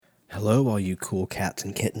Hello, all you cool cats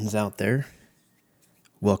and kittens out there.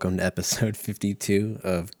 Welcome to episode 52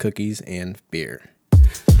 of Cookies and Beer.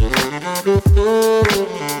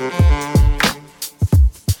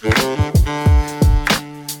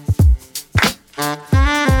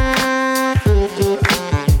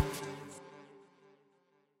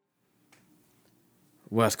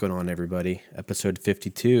 What's going on, everybody? Episode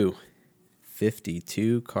 52.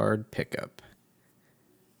 52 card pickup.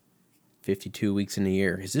 52 weeks in a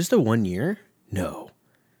year. Is this the 1 year? No,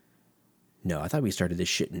 I thought we started this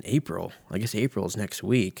shit in April. I guess April is next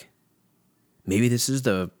week. Maybe this is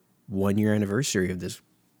the 1 year anniversary of this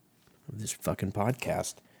fucking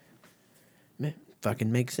podcast. It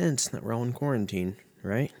fucking makes sense that we're all in quarantine,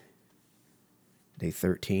 right? Day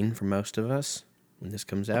 13 for most of us when this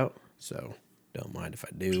comes out, so don't mind if I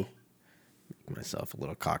do. Make myself a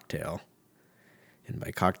little cocktail. And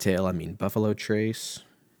by cocktail, I mean Buffalo Trace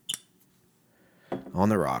on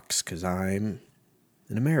the rocks, because I'm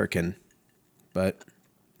an American. But,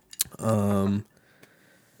 what's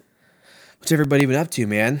everybody been up to,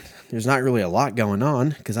 man? There's not really a lot going on,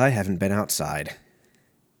 because I haven't been outside.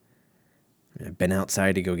 I've been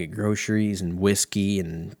outside to go get groceries and whiskey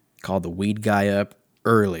and called the weed guy up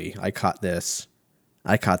early. I caught this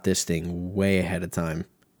thing way ahead of time.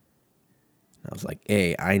 I was like,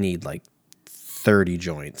 hey, I need like 30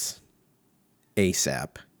 joints.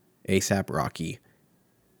 ASAP Rocky.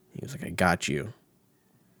 He was like, I got you.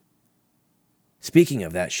 Speaking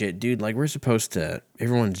of that shit, dude, like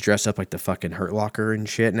everyone's dressed up like the fucking Hurt Locker and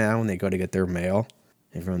shit now when they go to get their mail.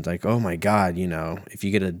 Everyone's like, oh my God, if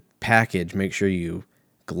you get a package, make sure you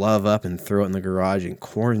glove up and throw it in the garage and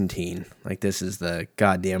quarantine. Like this is the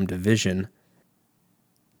goddamn Division.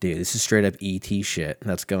 Dude, this is straight up ET shit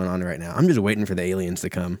that's going on right now. I'm just waiting for the aliens to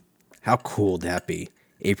come. How cool would that be?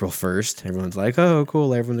 April 1st, everyone's like, oh,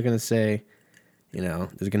 cool. Everyone's going to say,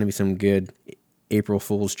 there's going to be some good April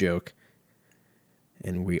Fool's joke.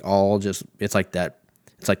 And we all just, it's like that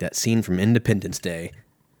scene from Independence Day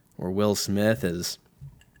where Will Smith is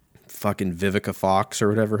fucking Vivica Fox or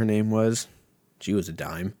whatever her name was. She was a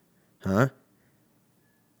dime. Huh?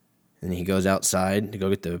 And he goes outside to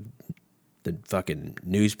go get the fucking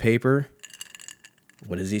newspaper.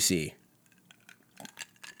 What does he see?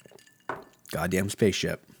 Goddamn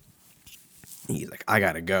spaceship. He's like, I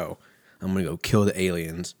gotta go. I'm gonna go kill the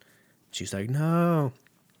aliens. She's like, no,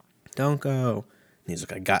 don't go. And he's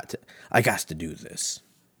like, I got to do this.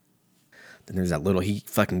 Then there's that he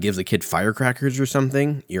fucking gives the kid firecrackers or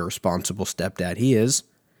something. Irresponsible stepdad he is.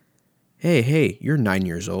 Hey, you're 9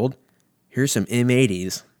 years old. Here's some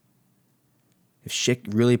M80s. If shit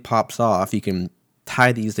really pops off, you can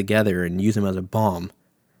tie these together and use them as a bomb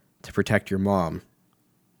to protect your mom.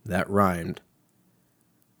 That rhymed.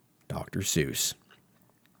 Dr. Seuss.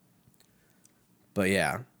 But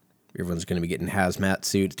yeah, everyone's going to be getting hazmat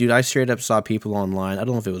suits. Dude, I straight up saw people online. I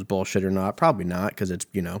don't know if it was bullshit or not. Probably not, because it's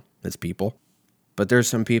people. But there's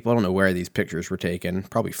some people, I don't know where these pictures were taken.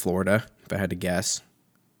 Probably Florida, if I had to guess.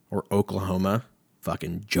 Or Oklahoma.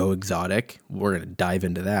 Fucking Joe Exotic. We're going to dive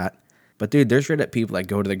into that. But dude, there's straight up people that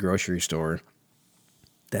go to the grocery store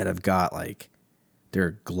that have got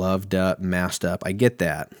they're gloved up, masked up. I get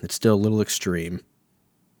that. It's still a little extreme,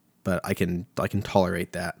 but I can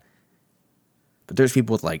tolerate that. But there's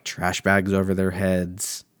people with trash bags over their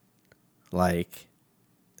heads, like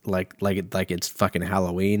it's fucking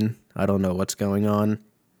Halloween. I don't know what's going on.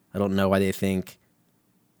 I don't know why they think.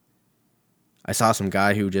 I saw some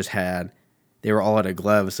guy who they were all out of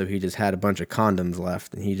gloves, so he just had a bunch of condoms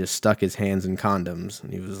left, and he just stuck his hands in condoms,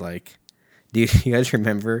 and he was like, dude, you guys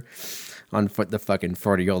remember on the fucking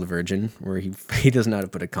 40-Year-Old Virgin, where he doesn't know how to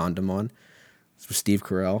put a condom on? It's with Steve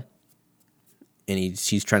Carell. And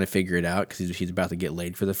he's trying to figure it out because he's about to get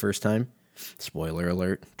laid for the first time. Spoiler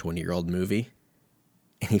alert, 20-year-old movie.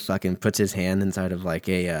 And he fucking puts his hand inside of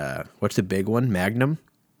what's the big one? Magnum?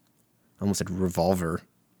 I almost said Revolver.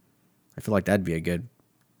 I feel like that'd be a good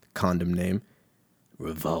condom name.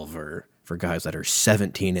 Revolver. For guys that are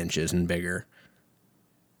 17 inches and bigger.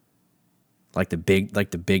 Like the big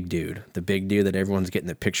dude. The big dude that everyone's getting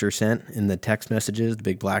the picture sent in the text messages. The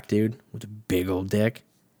big black dude with a big old dick.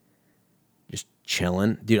 Just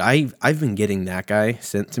chilling. Dude, I've been getting that guy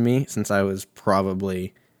sent to me since I was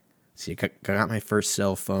probably... I got my first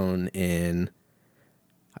cell phone in,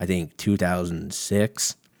 I think,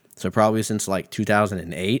 2006. So probably since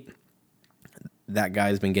 2008. That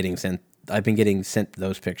guy's been getting sent... I've been getting sent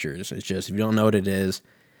those pictures. It's just, if you don't know what it is...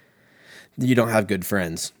 You don't have good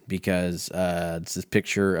friends, because it's this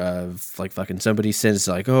picture of fucking somebody says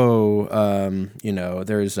there's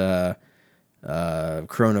a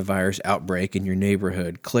coronavirus outbreak in your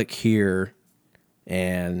neighborhood. Click here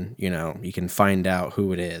and, you know, you can find out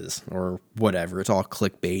who it is or whatever. It's all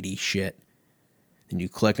clickbaity shit. And you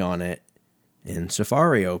click on it, and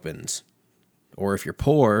Safari opens. Or if you're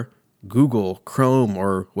poor, Google, Chrome,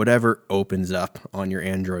 or whatever opens up on your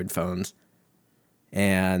Android phones.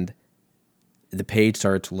 And the page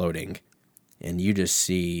starts loading. And you just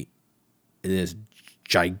see this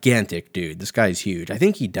gigantic dude. This guy's huge. I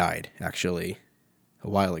think he died, actually, a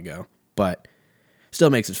while ago. But still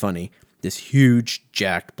makes it funny. This huge,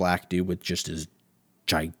 jacked black dude with just his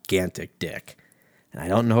gigantic dick. And I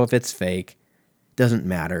don't know if it's fake. Doesn't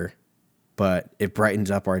matter. But it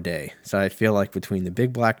brightens up our day. So I feel like between the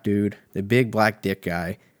big black dude, the big black dick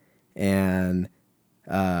guy, and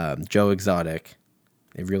Joe Exotic,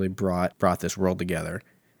 they really brought this world together.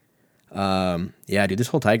 Yeah, dude, this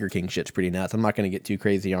whole Tiger King shit's pretty nuts. I'm not going to get too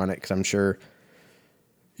crazy on it because I'm sure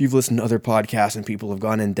you've listened to other podcasts and people have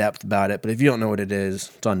gone in depth about it. But if you don't know what it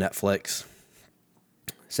is, it's on Netflix.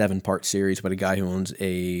 7-part series about a guy who owns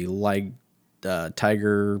a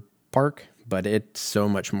tiger park. But it's so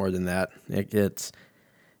much more than that. It's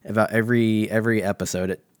about every episode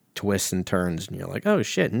it twists and turns. And you're like, oh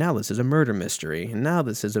shit, now this is a murder mystery. And now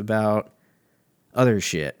this is about other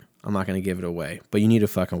shit. I'm not going to give it away. But you need to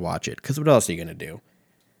fucking watch it. Because what else are you going to do?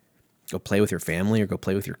 Go play with your family or go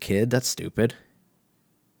play with your kid? That's stupid.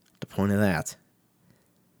 The point of that.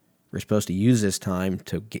 We're supposed to use this time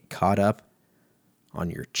to get caught up on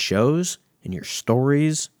your shows and your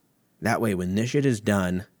stories. That way, when this shit is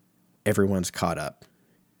done, everyone's caught up.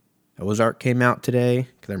 Ozark came out today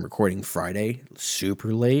because I'm recording Friday,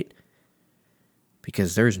 super late,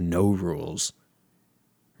 because there's no rules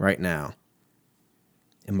right now.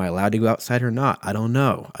 Am I allowed to go outside or not? I don't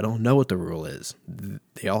know. I don't know what the rule is.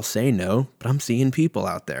 They all say no, but I'm seeing people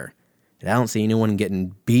out there. And I don't see anyone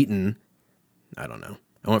getting beaten. I don't know.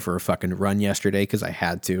 I went for a fucking run yesterday because I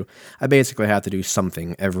had to. I basically have to do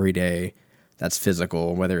something every day that's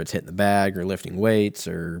physical, whether it's hitting the bag or lifting weights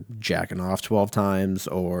or jacking off 12 times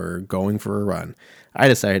or going for a run. I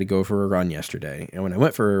decided to go for a run yesterday. And when I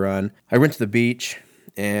went for a run, I went to the beach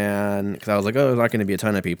and because I was like, oh, there's not going to be a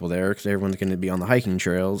ton of people there because everyone's going to be on the hiking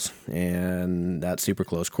trails. And that's super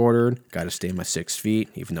close quartered. Got to stay my 6 feet,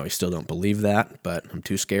 even though I still don't believe that. But I'm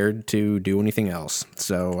too scared to do anything else.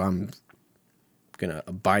 So I'm going to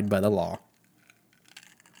abide by the law.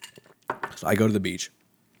 So I go to the beach.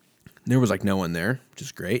 There was like no one there, which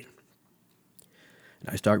is great. And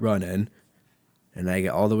I start running, and I get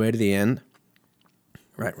all the way to the end,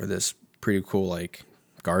 right where this pretty cool like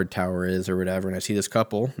guard tower is or whatever. And I see this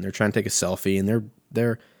couple, and they're trying to take a selfie, and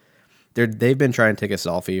they've been trying to take a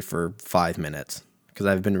selfie for 5 minutes because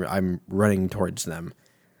I'm running towards them.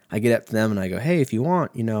 I get up to them and I go, hey, if you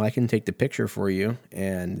want, I can take the picture for you.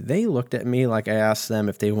 And they looked at me like I asked them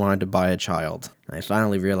if they wanted to buy a child. And I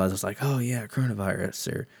finally realized it's like, oh yeah,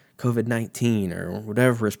 coronavirus or COVID-19 or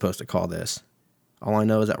whatever we're supposed to call this. All I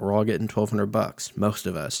know is that we're all getting $1,200, most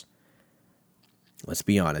of us. Let's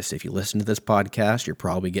be honest, if you listen to this podcast, you're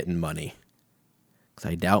probably getting money.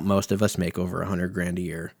 Because I doubt most of us make over $100,000 a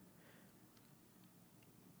year.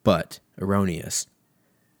 But, erroneous.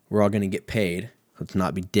 We're all going to get paid. Let's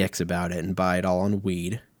not be dicks about it and buy it all on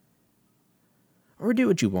weed. Or do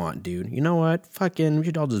what you want, dude. You know what? We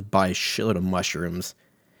should all just buy a shitload of mushrooms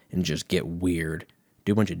and just get weird.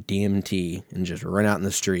 Do a bunch of DMT and just run out in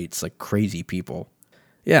the streets like crazy people.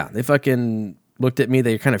 Yeah, they fucking looked at me.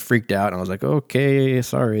 They kind of freaked out. And I was like, okay,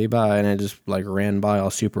 sorry, bye. And I just like ran by all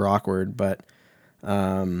super awkward. But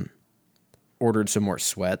ordered some more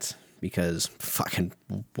sweats because fucking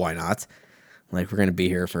why not? Like, we're going to be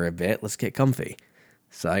here for a bit. Let's get comfy.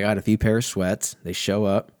 So I got a few pair of sweats. They show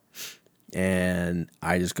up. And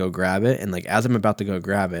I just go grab it. And like as I'm about to go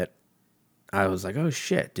grab it, I was like, oh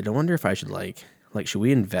shit. I wonder if I should like should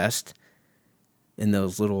we invest in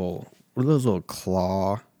those little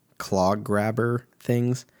claw grabber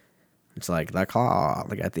things? It's like that claw,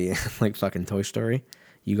 like at the end, like fucking Toy Story.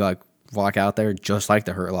 You got walk out there just like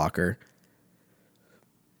the Hurt Locker.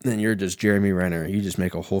 Then you're just Jeremy Renner. You just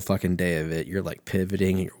make a whole fucking day of it. You're like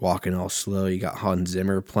pivoting, you're walking all slow. You got Hans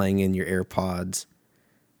Zimmer playing in your AirPods.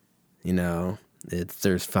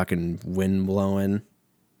 There's fucking wind blowing.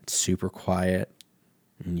 It's super quiet.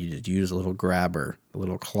 And you just use a little grabber, a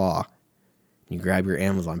little claw. You grab your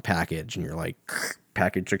Amazon package and you're like,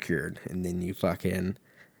 package secured. And then you fucking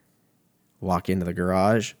walk into the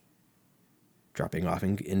garage, dropping off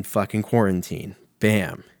in fucking quarantine.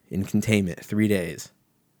 Bam. In containment, 3 days.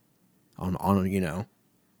 On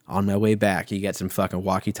my way back, you get some fucking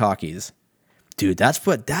walkie-talkies. Dude, that's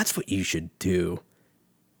what you should do.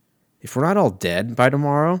 If we're not all dead by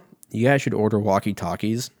tomorrow, you guys should order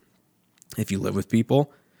walkie-talkies. If you live with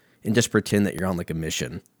people, and just pretend that you're on like a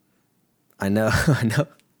mission. I know,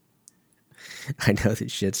 I know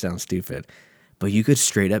this shit sounds stupid, but you could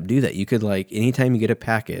straight up do that. You could like anytime you get a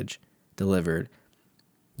package delivered,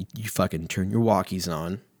 you fucking turn your walkies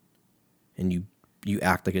on, and you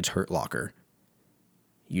act like it's Hurt Locker.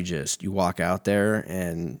 You walk out there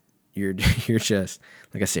and you're just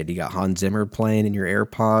like I said. You got Hans Zimmer playing in your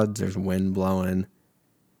AirPods. There's wind blowing.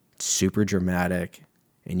 It's super dramatic,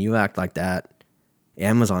 and you act like that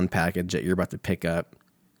Amazon package that you're about to pick up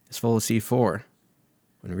is full of C4,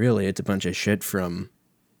 when really it's a bunch of shit from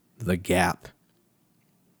The Gap.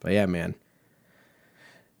 But yeah, man.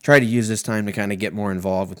 Try to use this time to kind of get more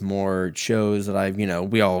involved with more shows that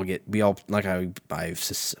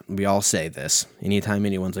we all say this. Anytime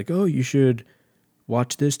anyone's like, oh, you should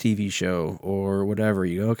watch this TV show or whatever,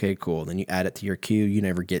 you go, okay, cool. Then you add it to your queue. You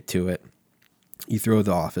never get to it. You throw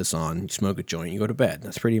The Office on, you smoke a joint, you go to bed.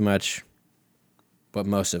 That's pretty much what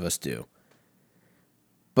most of us do.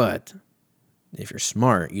 But if you're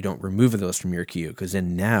smart, you don't remove those from your queue, because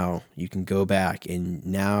then now you can go back and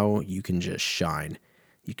now you can just shine.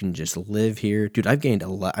 You can just live here. Dude, I've gained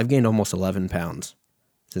almost 11 pounds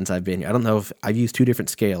since I've been here. I don't know if I've used two different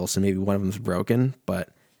scales, so maybe one of them's broken, but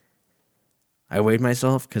I weighed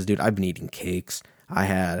myself because, dude, I've been eating cakes. I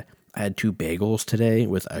had 2 bagels today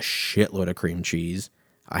with a shitload of cream cheese.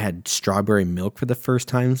 I had strawberry milk for the first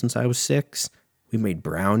time since I was 6. We made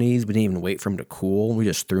brownies. We didn't even wait for them to cool. We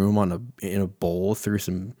just threw them in a bowl, threw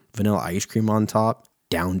some vanilla ice cream on top,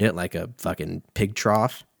 downed it like a fucking pig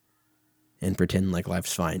trough, and pretend like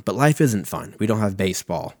life's fine. But life isn't fun. We don't have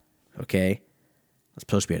baseball, okay? I'm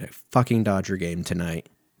supposed to be at a fucking Dodger game tonight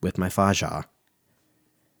with my Faja,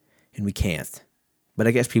 and we can't. But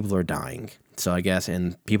I guess people are dying,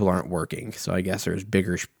 and people aren't working, so I guess there's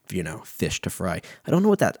bigger, fish to fry. I don't know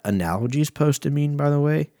what that analogy is supposed to mean, by the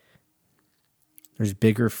way. There's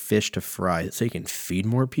bigger fish to fry so you can feed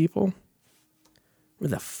more people? Where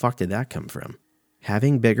the fuck did that come from?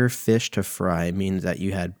 Having bigger fish to fry means that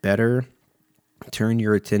you had better turn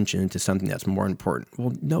your attention to something that's more important.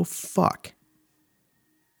 Well, no fuck.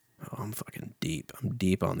 Oh, I'm fucking deep. I'm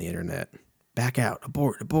deep on the internet. Back out.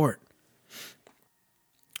 Abort.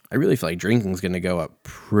 I really feel like drinking is going to go up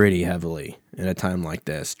pretty heavily in a time like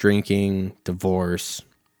this. Drinking, divorce,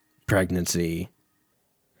 pregnancy.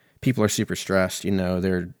 People are super stressed,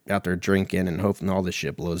 they're out there drinking and hoping all this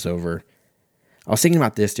shit blows over. I was thinking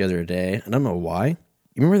about this the other day. I don't know why.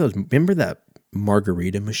 You remember that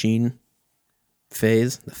margarita machine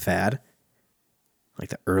phase, the fad? Like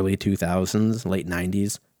the early 2000s, late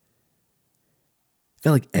 90s? I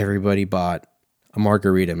feel like everybody bought a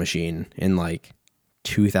margarita machine in like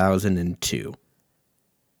 2002.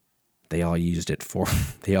 They all used it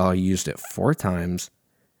 4 times.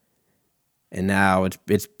 And now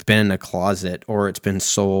it's been in a closet, or it's been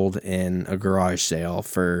sold in a garage sale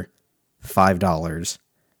for $5.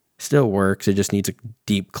 Still works. It just needs a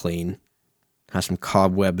deep clean. Has some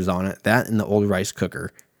cobwebs on it. That and the old rice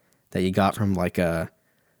cooker that you got from like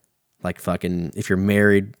fucking, if you're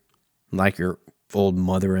married, like your old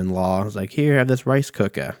mother-in-law. It's like, here, have this rice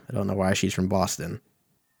cooker. I don't know why she's from Boston.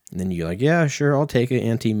 And then you're like, yeah, sure, I'll take it,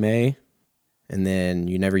 Auntie May. And then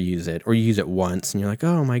you never use it, or you use it once, and you're like,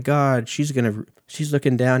 oh my God, she's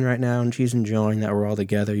looking down right now, and she's enjoying that we're all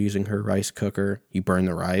together using her rice cooker. You burn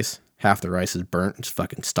the rice. Half the rice is burnt. It's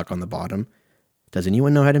fucking stuck on the bottom. Does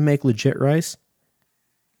anyone know how to make legit rice?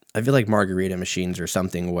 I feel like margarita machines are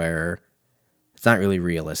something where it's not really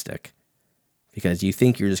realistic, because you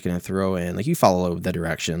think you're just going to throw in, like, you follow the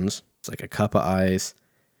directions. It's like a cup of ice,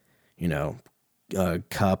 a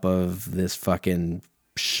cup of this fucking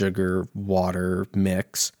sugar water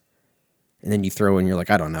mix, and then you throw in, you're like,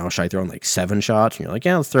 I don't know, should I throw in like 7 shots? And you're like,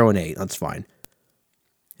 yeah, let's throw in 8, that's fine.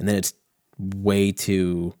 And then it's way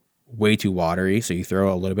too watery, so you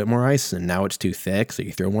throw a little bit more ice, and now it's too thick, so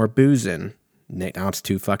you throw more booze in. Now it's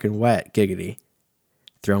too fucking wet, giggity.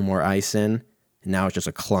 Throw more ice in, and now it's just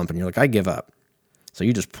a clump, and you're like, I give up. So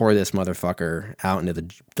you just pour this motherfucker out into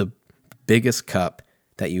the biggest cup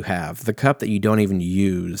that you have, the cup that you don't even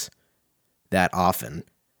use that often,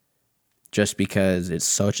 just because it's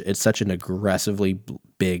such an aggressively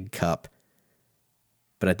big cup.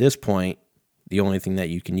 But at this point, the only thing that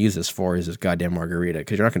you can use this for is this goddamn margarita,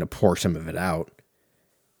 because you're not going to pour some of it out.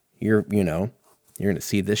 You're going to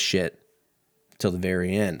see this shit till the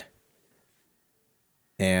very end.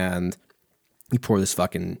 And you pour this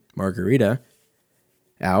fucking margarita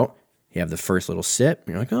out. You have the first little sip. And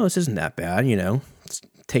you're like, oh, this isn't that bad. It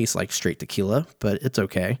tastes like straight tequila, but it's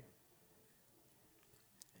okay.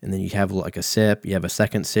 And then you have like a sip, you have a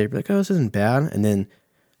second sip, you're like, oh, this isn't bad. And then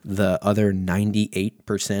the other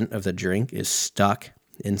 98% of the drink is stuck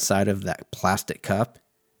inside of that plastic cup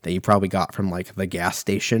that you probably got from like the gas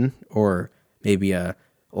station or maybe a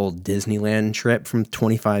old Disneyland trip from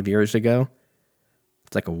 25 years ago.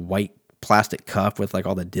 It's like a white plastic cup with like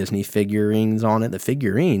all the Disney figurines on it. The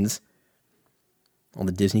figurines, all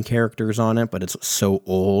the Disney characters on it, but it's so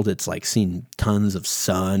old. It's like seen tons of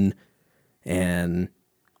sun and,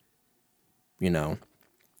 you know,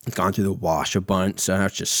 it's gone through the wash a bunch. So now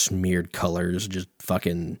it's just smeared colors, just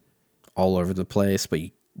fucking all over the place. But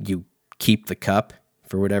you keep the cup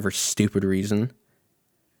for whatever stupid reason.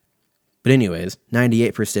 But anyways,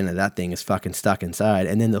 98% of that thing is fucking stuck inside,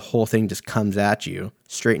 and then the whole thing just comes at you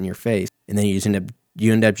straight in your face, and then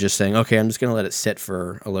you end up just saying, okay, I'm just gonna let it sit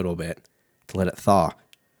for a little bit to let it thaw,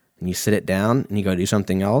 and you sit it down and you go do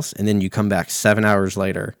something else, and then you come back 7 hours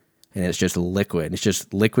later, and it's just liquid. It's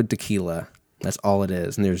just liquid tequila. That's all it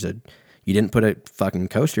is. And you didn't put a fucking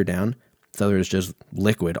coaster down, so there's just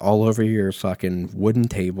liquid all over your fucking wooden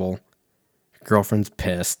table. Your girlfriend's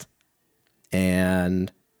pissed,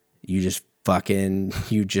 and you just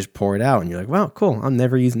pour it out, and you're like, wow, cool, I'm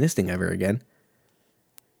never using this thing ever again.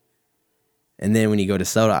 And then when you go to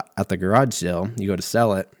sell it at the garage sale, you go to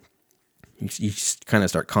sell it, you just kind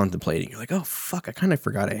of start contemplating. You're like, oh, fuck, I kind of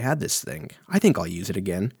forgot I had this thing. I think I'll use it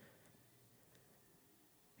again.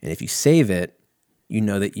 And if you save it, you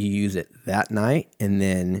know that you use it that night, and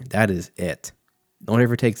then that is it. No one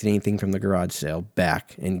ever takes anything from the garage sale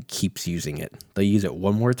back and keeps using it. They'll use it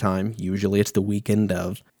one more time. Usually it's the weekend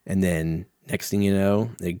of. And then next thing you know,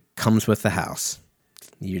 it comes with the house.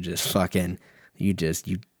 You do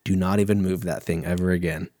not even move that thing ever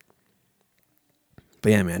again.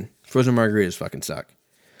 But yeah, man, frozen margaritas fucking suck.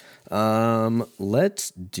 Let's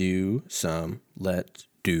do some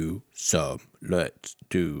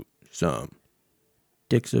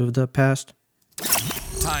Dicks of the Past.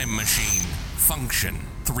 Time machine function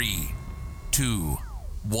 3, 2,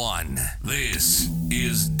 1. This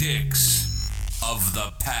is Dicks of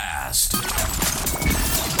the Past.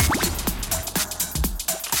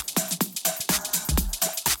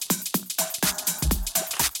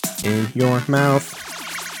 In your mouth.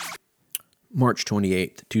 March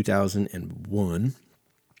 28th, 2001.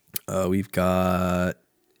 We've got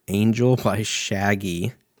Angel by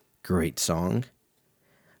Shaggy. Great song.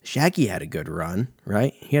 Shaggy had a good run,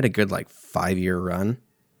 right? He had a good 5-year run.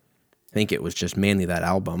 I think it was just mainly that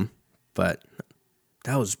album, but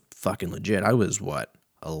that was fucking legit. I was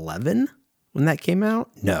 11 when that came out?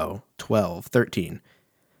 No, 12, 13.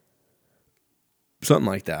 Something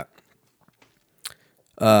like that.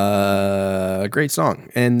 Great song.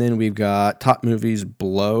 And then we've got Top Movies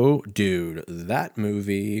Blow. Dude, that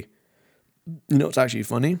movie, you know what's actually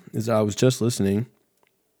funny is I was just listening.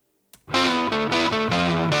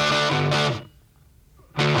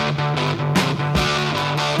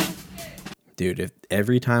 Dude, if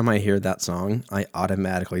every time I hear that song, I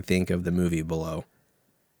automatically think of the movie Below.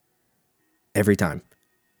 Every time.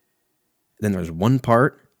 Then there's one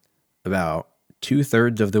part about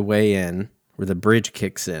 2/3 of the way in where the bridge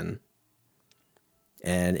kicks in.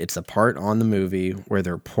 And it's a part on the movie where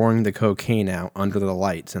they're pouring the cocaine out under the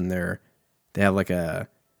lights, and they have like a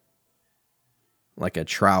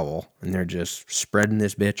trowel, and they're just spreading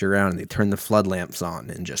this bitch around, and they turn the flood lamps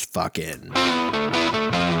on and just fucking...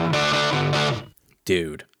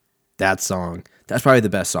 Dude, that song, that's probably the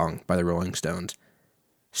best song by the Rolling Stones.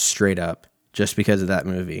 Straight up. Just because of that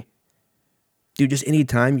movie. Dude, just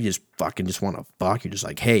anytime you just fucking just want to fuck, you're just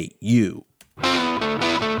like, hey, you.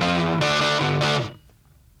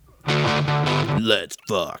 Let's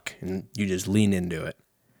fuck. And you just lean into it.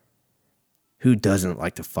 Who doesn't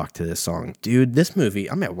like to fuck to this song? Dude, this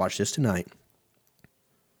movie, I might watch this tonight.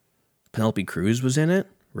 Penelope Cruz was in it,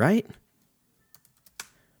 right?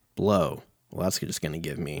 Blow. Well, that's just going to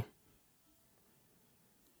give me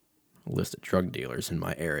a list of drug dealers in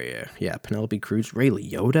my area. Yeah, Penelope Cruz, Ray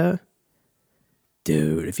Liotta.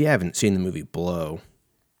 Dude, if you haven't seen the movie Blow,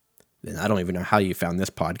 then I don't even know how you found this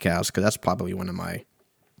podcast, because that's probably one of my...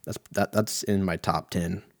 That's in my top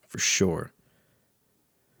 10 for sure.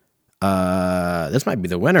 This might be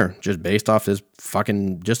the winner, just based off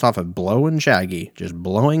just off of blowing Shaggy. Just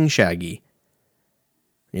blowing Shaggy.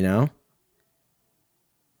 You know?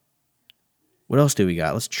 What else do we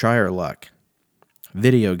got? Let's try our luck.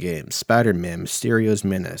 Video games. Spider-Man, Mysterio's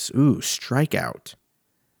Menace. Ooh, Strikeout.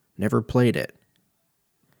 Never played it.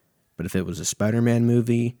 But if it was a Spider-Man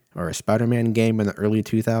movie or a Spider-Man game in the early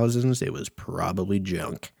 2000s, it was probably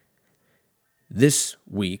junk. This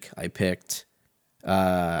week, I picked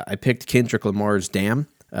Kendrick Lamar's Damn.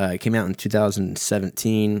 It came out in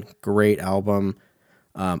 2017. Great album.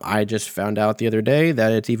 I just found out the other day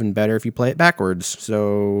that it's even better if you play it backwards.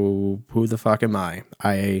 So who the fuck am I?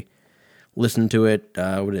 I listened to it,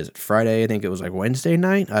 what is it, Friday? I think it was like Wednesday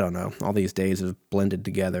night? I don't know. All these days have blended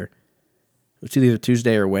together. It's either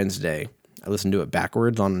Tuesday or Wednesday. I listened to it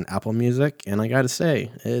backwards on Apple Music, and I gotta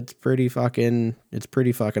say, it's pretty fucking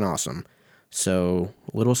awesome. So,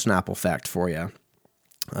 little Snapple fact for you.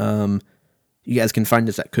 You guys can find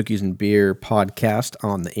us at Cookies and Beer Podcast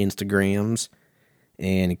on the Instagrams,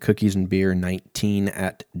 and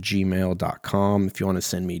cookiesandbeer19@gmail.com if you want to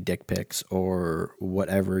send me dick pics or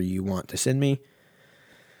whatever you want to send me.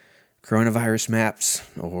 Coronavirus maps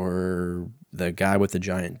or the guy with the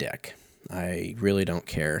giant dick. I really don't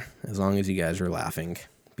care as long as you guys are laughing,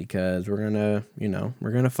 because we're gonna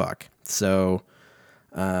fuck. So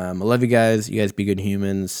I love you guys. You guys be good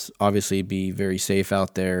humans. Obviously be very safe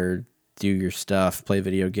out there. Do your stuff, play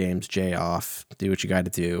video games, jay off, do what you got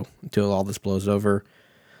to do until all this blows over.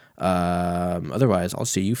 Otherwise, I'll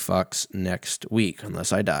see you fucks next week,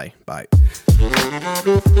 unless I die. Bye.